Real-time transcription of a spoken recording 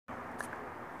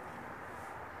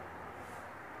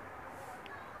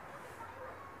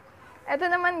Ito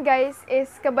naman guys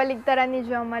is kabaligtaran ni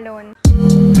Malone.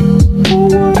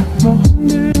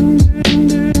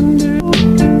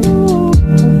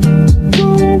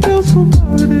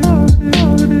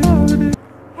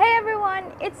 Hey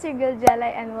everyone! It's your girl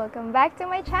Jelay and welcome back to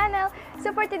my channel.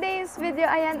 So for today's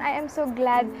video, ayan, I am so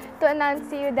glad to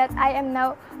announce to you that I am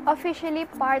now officially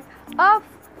part of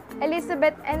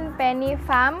ElizabethandPenny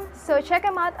fam. So check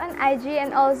them out on IG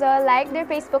and also like their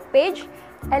Facebook page,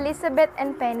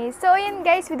 ElizabethandPenny. So ayan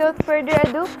guys, without further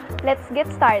ado, let's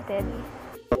get started.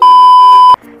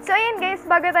 So ayan guys,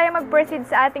 bago tayo mag-proceed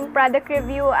sa ating product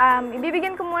review,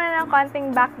 ibibigyan ko muna ng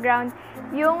konting background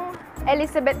yung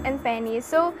ElizabethandPenny.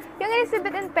 So yung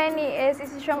ElizabethandPenny is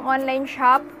isa siyang online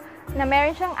shop na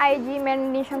meron siyang IG,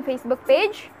 meron din siyang Facebook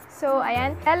page. So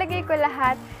ayan, lalagay ko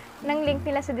lahat ng link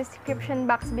nila sa description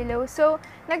box below. So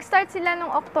nag-start sila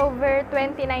nung October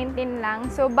 2019 lang.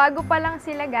 So bago pa lang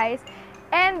sila guys.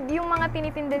 And yung mga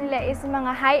tinitinda nila is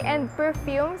mga high-end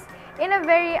perfumes in a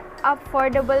very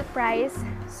affordable price.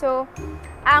 So,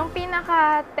 ang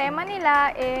pinaka-tema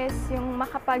nila is yung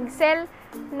makapag-sell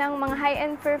ng mga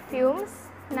high-end perfumes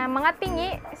na mga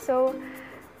tingi. So,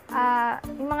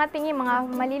 yung mga tingi, mga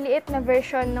maliliit na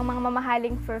version ng mga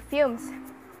mamahaling perfumes.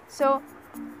 So,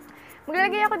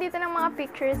 maglalagay ako dito ng mga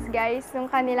pictures guys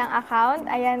ng kanilang account.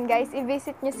 Ayan guys,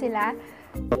 i-visit nyo sila.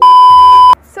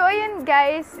 So, ayun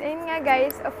nga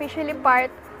guys, officially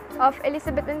part of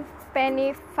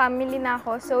ElizabethandPenny family na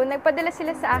ako. So, nagpadala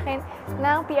sila sa akin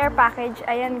ng PR package.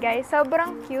 Ayan guys,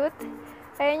 sobrang cute.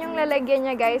 Ayan yung lalagyan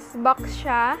niya guys, box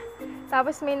siya.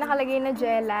 Tapos may nakalagay na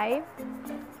jelly.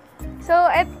 So,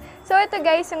 ito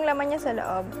guys, yung laman niya sa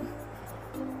loob.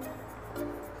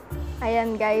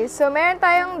 Ayan guys, so meron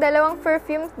tayong dalawang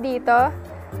perfumes dito.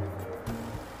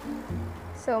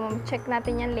 So, check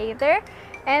natin yan later.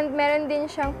 And meron din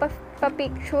siyang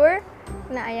pa-picture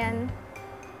na ayan,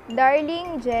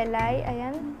 Darling Jelly,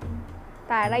 ayan,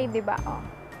 taray, diba? Oh,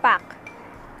 pack.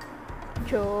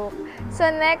 Joke. So,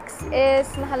 next is,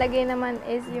 nakalagay naman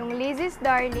is yung Lizzie's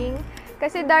Darling.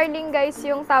 Kasi Darling guys,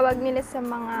 yung tawag nila sa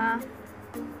mga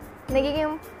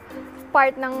nagiging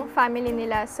part ng family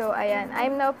nila. So, ayan,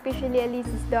 I'm now officially a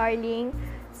Lizzie's Darling.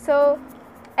 So,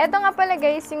 eto nga pala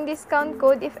guys, yung discount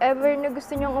code, if ever na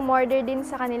gusto nyong umorder din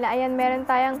sa kanila, ayan, meron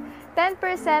tayong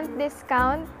 10%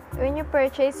 discount when you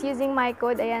purchase using my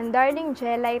code, ayan, Darling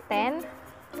Jelly 10.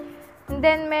 And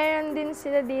then, meron din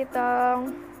sila dito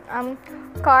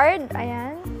card,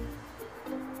 ayan.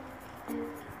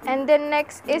 And then,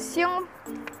 next is yung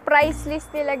price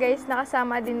list nila guys,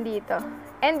 nakasama din dito.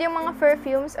 And yung mga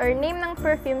perfumes or name ng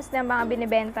perfumes na mga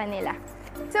binibenta nila.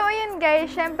 So, ayun guys,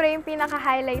 syempre yung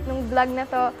pinaka-highlight ng vlog na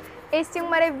to is yung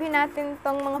ma-review natin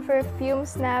tong mga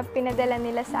perfumes na pinadala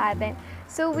nila sa atin.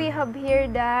 So, we have here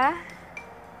the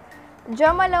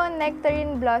Malone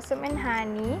Nectarine Blossom and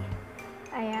Honey.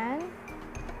 Ayan.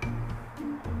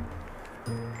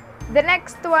 The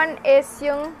next one is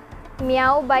yung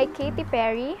Meow by Katy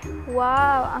Perry.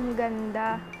 Wow, ang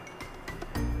ganda.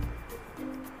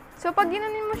 So, pag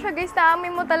ginanin mo siya guys, naamoy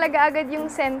mo talaga agad yung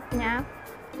scent niya.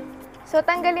 So,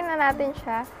 tanggalin na natin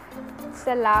siya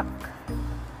sa lock.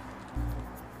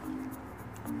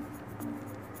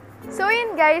 So,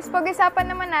 yun guys, pag-isapan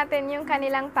naman natin yung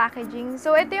kanilang packaging.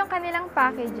 So, ito yung kanilang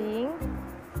packaging.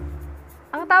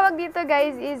 Ang tawag dito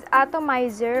guys is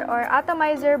atomizer or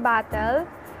atomizer bottle.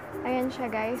 Ayan siya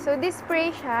guys. So,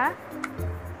 display siya.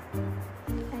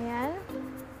 Ayan.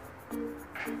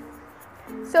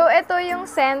 So, ito yung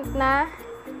scent na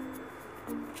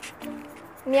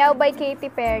Meow by Katy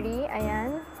Perry.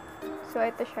 Ayan. So,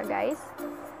 ito siya, guys.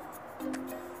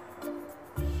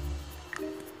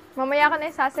 Mamaya ko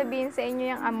na sasabihin sa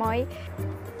inyo yung amoy.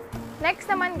 Next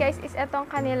naman, guys, is itong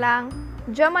kanilang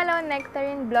Malone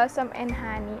Nectarine Blossom and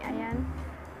Honey. Ayan.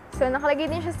 So, nakalagay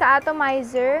din siya sa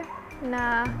atomizer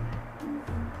na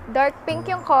dark pink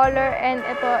yung color and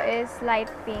ito is light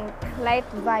pink, light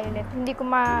violet. Hindi ko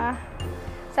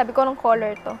sabi ko ng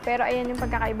color to. Pero, ayan yung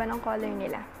pagkakaiba ng color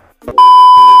nila.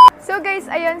 So guys,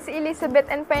 ayun, si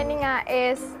ElizabethandPenny nga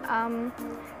is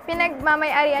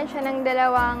pinagmamay-arian siya ng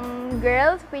dalawang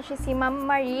girls, which is si Ma'am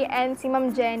Marie and si Ma'am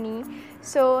Jenny.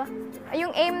 So,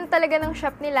 yung aim talaga ng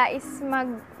shop nila is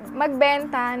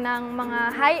magbenta ng mga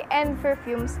high-end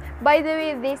perfumes. By the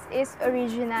way, this is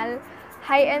original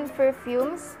high-end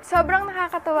perfumes. Sobrang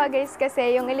nakakatawa guys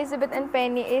kasi yung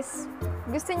ElizabethandPenny is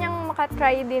gusto niyang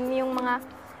makatry din yung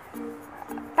mga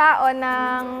tao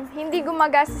nang hindi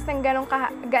gumagastos ng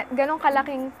ganong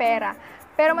kalaking pera.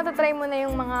 Pero matatry mo na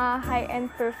yung mga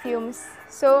high-end perfumes.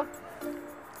 So,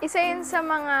 isa yun sa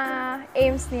mga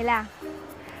aims nila.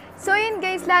 So, yun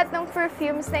guys, lahat ng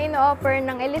perfumes na ino-offer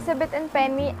ng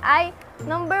ElizabethandPenny ay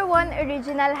Number 1,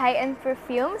 original high-end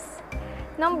perfumes.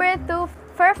 Number 2,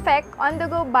 perfect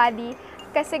on-the-go body.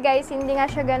 Kasi guys, hindi nga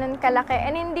siya ganun kalaki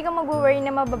and hindi ka mag-worry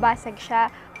na mababasag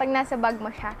siya pag nasa bag mo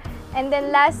siya. And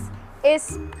then last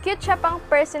is, cute siya pang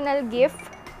personal gift.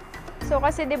 So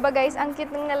kasi 'di ba guys, ang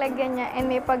cute ng lalagyan niya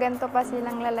and may paganto pa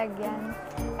silang lalagyan.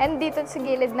 And dito sa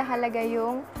gilid nakalagay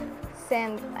yung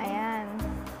scent. Ayan.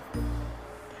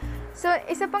 So,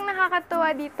 isa pang nakakatuwa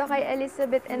dito kay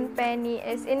ElizabethandPenny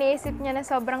is iniisip niya na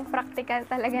sobrang practical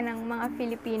talaga ng mga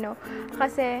Filipino.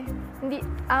 Kasi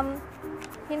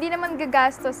hindi naman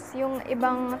gagastos yung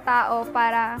ibang tao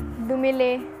para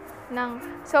bumili ng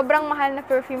sobrang mahal na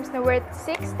perfumes na worth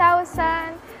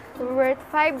 6,000, worth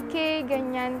 5K,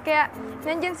 ganyan. Kaya,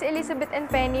 nandiyan si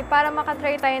ElizabethandPenny para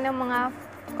makatry tayo ng mga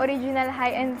original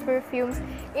high-end perfumes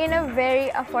in a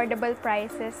very affordable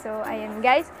prices. So, ayan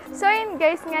guys. So, ayan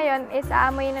guys, ngayon is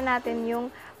aamoyin na natin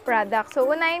yung product.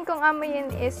 So, unahin kong amoyin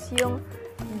is yung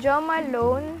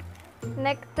Malone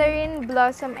Nectarine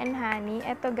Blossom and Honey.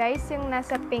 Ito guys, yung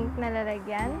nasa pink na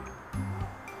lalagyan.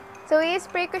 So,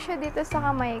 i-spray ko siya dito sa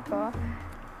kamay ko.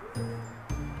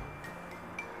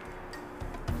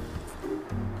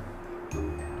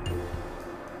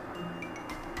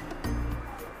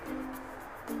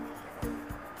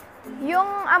 Yung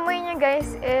amoy niya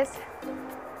guys is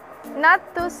not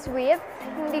too sweet.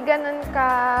 Hindi ganun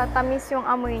katamis yung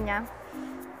amoy niya.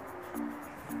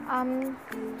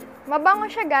 Mabango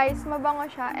siya guys. Mabango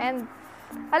siya. And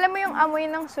alam mo yung amoy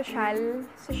ng social.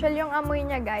 Social yung amoy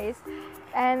niya guys.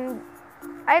 And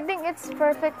I think it's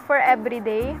perfect for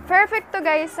everyday. Perfect to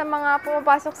guys sa mga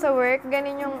pumapasok sa work.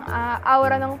 Ganun yung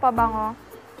aura ng pabango.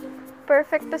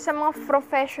 Perfect to sa mga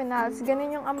professionals.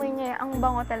 Ganun yung amoy niya. Ang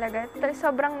bango talaga.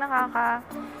 Sobrang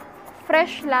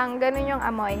nakaka-fresh lang. Ganun yung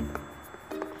amoy.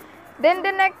 Then,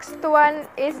 the next one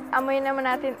is, amoy naman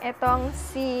natin itong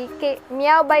si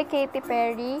Meow by Katy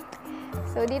Perry.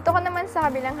 So, dito ko naman sa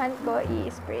kabilang hand ko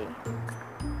i-spray.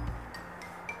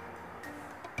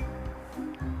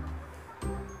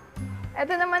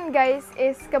 Ito naman guys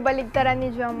is kabaligtaran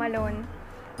ni Malone.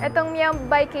 Itong Meow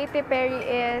by Katy Perry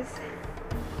is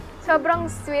sobrang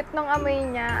sweet ng amoy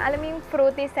niya. Alam mo yung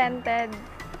fruity scented.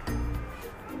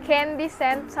 Candy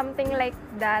scent, something like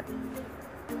that.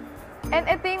 And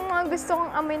ito yung mga gusto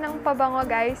kong amoy ng pabango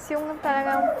guys. Yung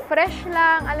talagang fresh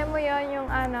lang. Alam mo yon yung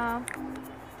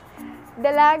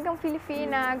dalagang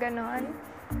Filipina, ganon.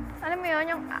 Alam mo yon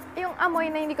yung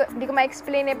amoy na hindi ko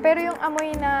ma-explain eh. Pero yung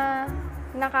amoy na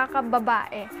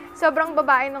nakakababae. Sobrang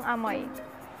babae ng amoy.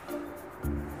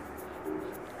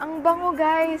 Ang bango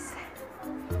guys.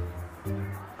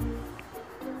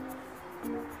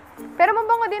 Pero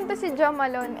mabango din to si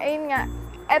Malone. Ayun nga,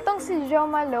 etong si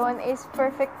Malone is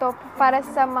perfecto para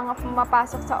sa mga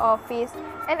pumapasok sa office.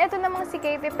 And ito namang si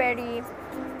Katy Perry,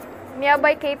 Meow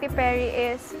by Katy Perry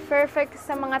is perfect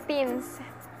sa mga teens.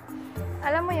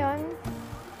 Alam mo yon,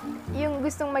 yung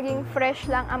gustong maging fresh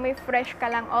lang, amoy fresh ka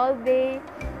lang all day.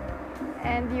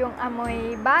 And yung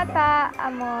amoy bata,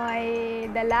 amoy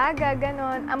dalaga,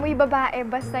 ganon. Amoy babae,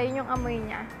 basta yun yung amoy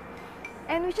niya.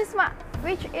 And which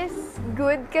is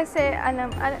good kasi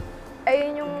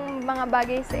ayun yung mga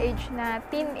bagay sa age na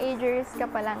teenagers ka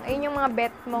pa lang. Ayun yung mga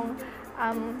bet mong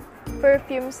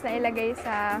perfumes na ilagay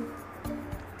sa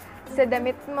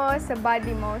damit mo, sa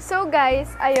body mo. So guys,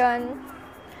 ayun,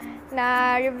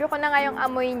 na-review ko na nga yung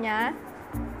amoy niya.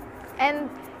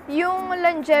 And yung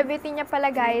longevity niya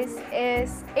pala guys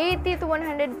is 80 to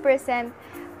 100%,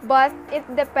 but it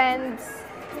depends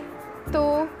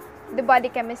to the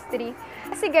body chemistry.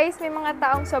 Kasi guys, may mga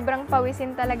taong sobrang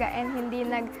pawisin talaga and hindi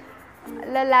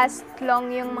nag-last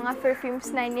long yung mga perfumes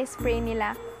na ini-spray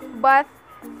nila. But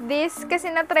this,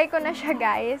 kasi na-try ko na siya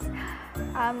guys.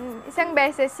 Isang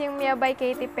beses, yung Meow by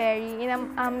Katy Perry,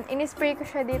 in-spray ko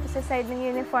siya dito sa side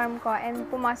ng uniform ko and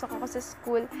pumasok ako sa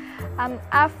school.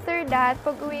 After that,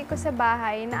 pag uwi ko sa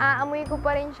bahay, naaamoy ko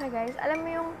pa rin siya guys. Alam mo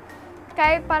yung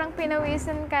kahit parang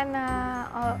pinawisan ka na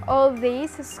all day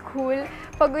sa school,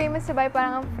 pag uwi mo sa bahay,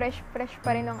 parang fresh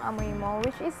pa rin ang amoy mo.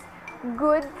 Which is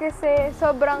good kasi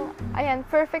sobrang, ayan,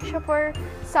 perfect siya for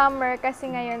summer kasi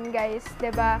ngayon guys,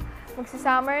 'di ba?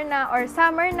 Magsi-summer na or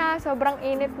summer na, sobrang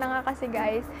init na nga kasi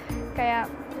guys. Kaya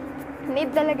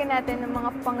need talaga natin ng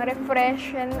mga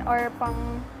pang-refresh or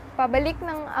pabalik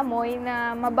ng amoy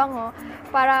na mabango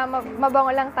para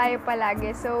mabango lang tayo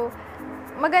palagi. So,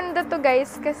 maganda to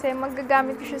guys kasi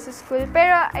magagamit ko siya sa school.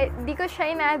 Pero di ko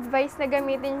siya ina-advise na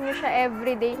gamitin nyo siya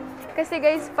everyday. Kasi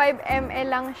guys, 5 ml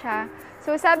lang siya.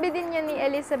 So, sabi din yun ni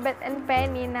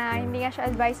ElizabethandPenny na hindi nga siya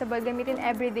advisable gamitin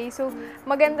everyday. So,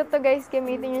 maganda to guys,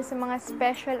 gamitin nyo sa mga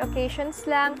special occasions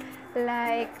lang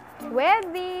like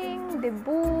wedding,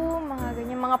 debut, mga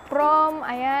ganyan, mga prom,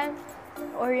 ayan,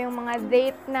 or yung mga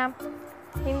date na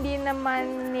hindi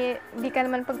ka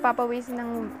naman pagpapawisin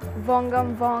ng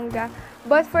bonggang-bongga.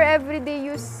 But for everyday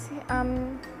use,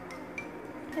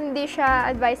 hindi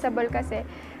siya advisable kasi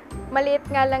maliit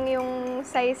nga lang yung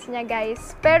size niya,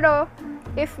 guys. Pero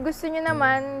if gusto nyo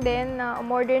naman din na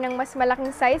umorder ng mas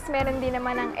malaking size, meron din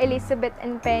naman ang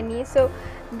ElizabethandPenny. So,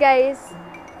 guys,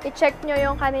 i-check nyo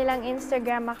yung kanilang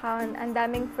Instagram account. Ang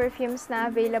daming perfumes na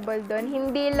available doon.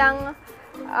 Hindi lang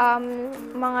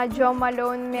mga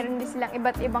Malone, meron din silang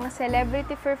iba't ibang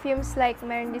celebrity perfumes, like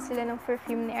meron din sila ng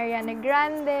perfume ni Ariana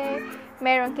Grande,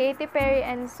 meron Katy Perry,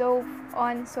 and so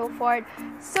on, so forth.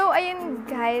 So, ayun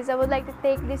guys, I would like to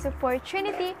take this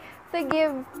opportunity to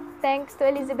give thanks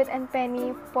to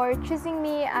ElizabethandPenny for choosing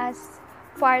me as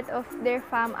part of their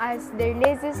fam, as their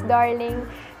Liz's darling.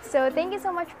 So, thank you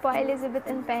so much po,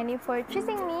 ElizabethandPenny, for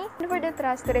choosing me and for the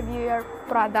trust to review your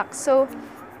product. So,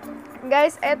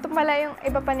 guys, eto pala yung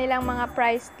iba pa nilang mga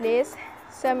price list.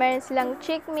 So, meron silang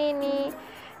Chic Mini.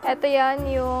 Eto yan,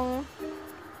 yung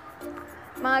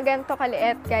mga ganito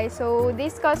kaliit, guys. So,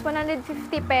 this cost 150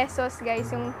 pesos,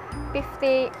 guys. Yung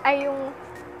 50, ay yung,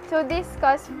 so this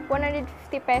cost 150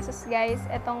 pesos, guys.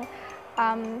 Etong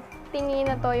tingi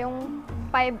na to, yung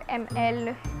 5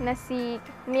 ml na si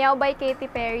Meow by Katy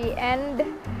Perry, and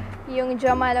yung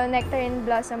Malone Nectarine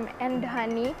Blossom and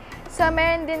Honey. So,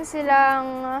 meron din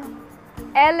silang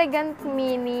Elegant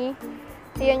Mini.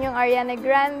 Yan yung Ariana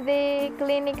Grande,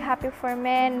 Clinic Happy for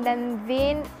Men, then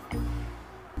Vin,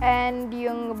 and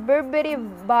yung Burberry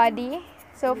Body.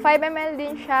 So, 5 ml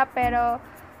din siya, pero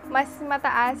mas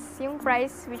mataas yung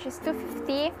price, which is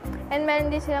 250. And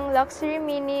meron din silang Luxury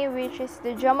Mini, which is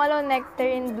the Malone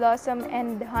Nectarine Blossom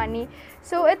and Honey.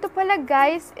 So, ito pala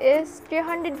guys is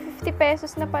 350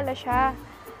 pesos na pala siya.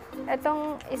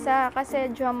 Itong isa kasi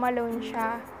Malone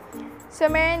siya. So,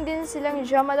 meron din silang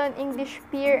Malone English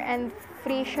Pear and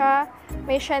free siya.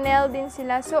 May Chanel din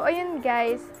sila. So, ayun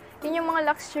guys. Yun yung mga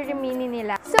luxury mini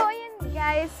nila. So, ayun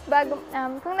guys.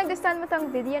 Kung nagustuhan mo tong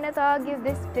video na to, give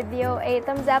this video a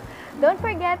thumbs up. Don't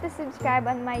forget to subscribe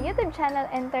on my YouTube channel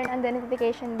and turn on the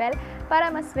notification bell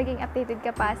para mas maging updated ka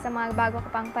pa sa mga bago ka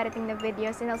pang parating na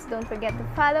videos. And also, don't forget to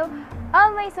follow all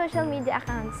my social media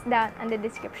accounts down in the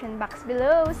description box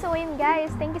below. So, ayun guys.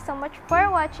 Thank you so much for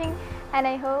watching. And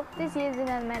I hope to see you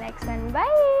in my next one.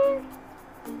 Bye!